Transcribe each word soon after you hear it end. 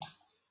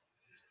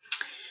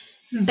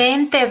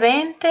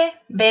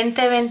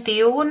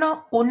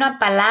2020-2021, una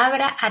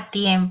palabra a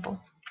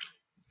tiempo.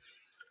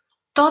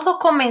 Todo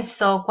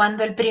comenzó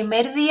cuando el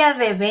primer día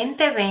de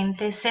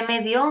 2020 se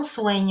me dio un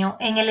sueño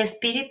en el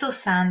Espíritu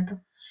Santo,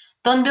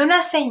 donde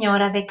una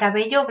señora de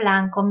cabello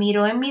blanco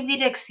miró en mi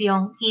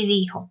dirección y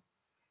dijo: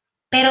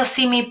 pero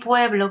si mi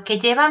pueblo que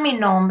lleva mi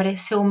nombre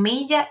se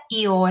humilla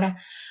y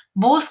ora,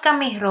 busca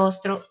mi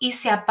rostro y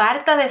se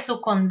aparta de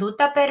su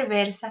conducta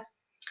perversa,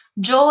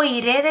 yo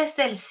oiré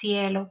desde el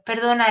cielo,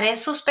 perdonaré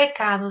sus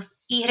pecados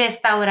y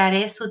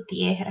restauraré su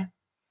tierra,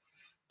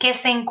 que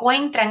se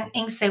encuentran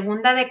en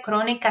Segunda de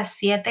Crónicas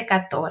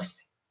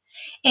 7:14.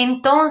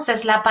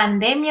 Entonces la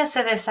pandemia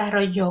se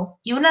desarrolló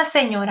y una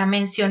señora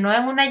mencionó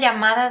en una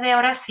llamada de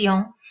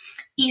oración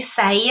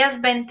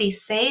Isaías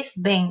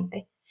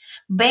 26:20.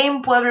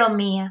 Ven, pueblo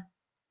mío,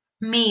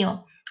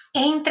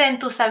 entra en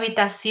tus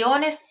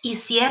habitaciones y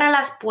cierra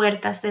las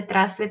puertas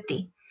detrás de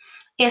ti.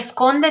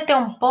 Escóndete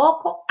un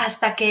poco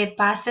hasta que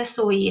pase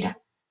su ira.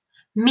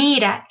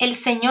 Mira, el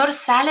Señor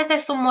sale de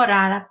su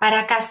morada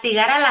para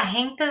castigar a la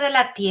gente de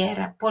la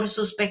tierra por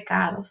sus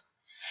pecados.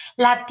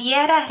 La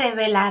tierra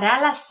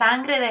revelará la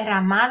sangre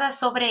derramada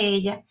sobre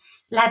ella.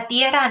 La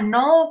tierra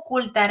no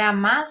ocultará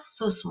más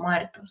sus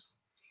muertos.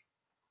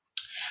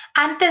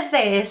 Antes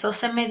de eso,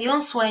 se me dio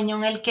un sueño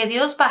en el que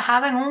Dios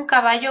bajaba en un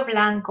caballo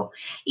blanco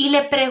y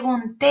le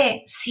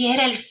pregunté si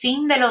era el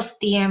fin de los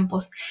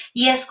tiempos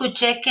y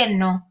escuché que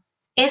no,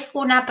 es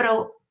una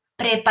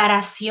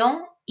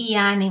preparación y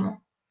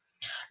ánimo.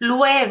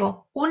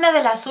 Luego, una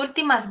de las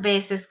últimas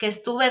veces que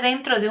estuve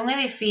dentro de un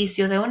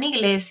edificio de una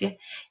iglesia,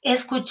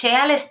 escuché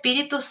al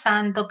Espíritu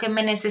Santo que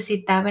me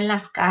necesitaba en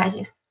las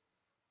calles.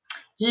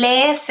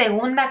 Lee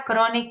Segunda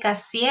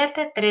Crónicas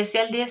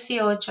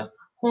 7:13-18,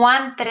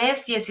 Juan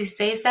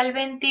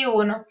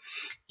 3:16-21,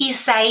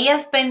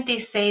 Isaías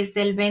 26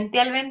 del 20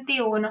 al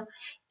 21,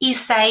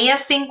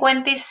 Isaías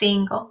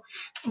 55,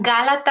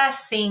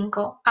 Gálatas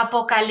 5,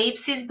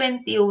 Apocalipsis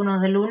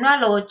 21 del 1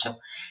 al 8,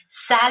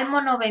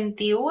 Salmo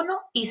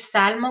 91 y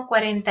Salmo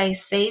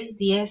 46,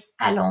 10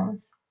 al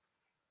 11.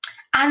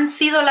 Han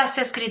sido las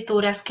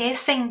escrituras que he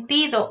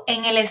sentido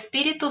en el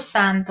Espíritu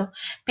Santo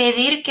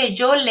pedir que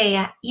yo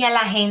lea y a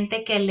la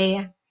gente que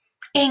lea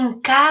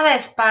en cada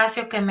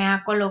espacio que me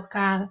ha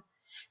colocado.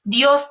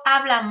 Dios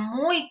habla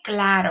muy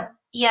claro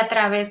y a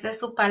través de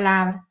su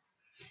palabra.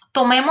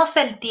 Tomemos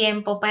el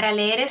tiempo para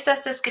leer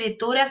esas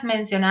escrituras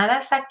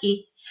mencionadas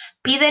aquí.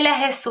 Pídele a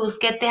Jesús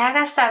que te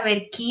haga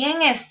saber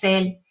quién es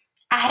Él.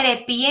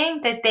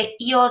 Arrepiéntete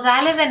y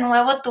dale de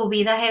nuevo tu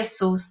vida a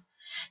Jesús.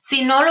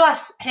 Si no lo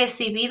has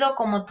recibido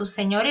como tu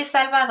Señor y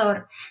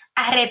Salvador,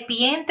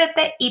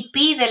 arrepiéntete y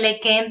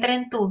pídele que entre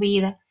en tu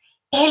vida.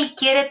 Él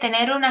quiere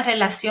tener una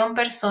relación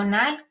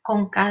personal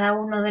con cada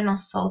uno de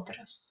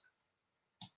nosotros.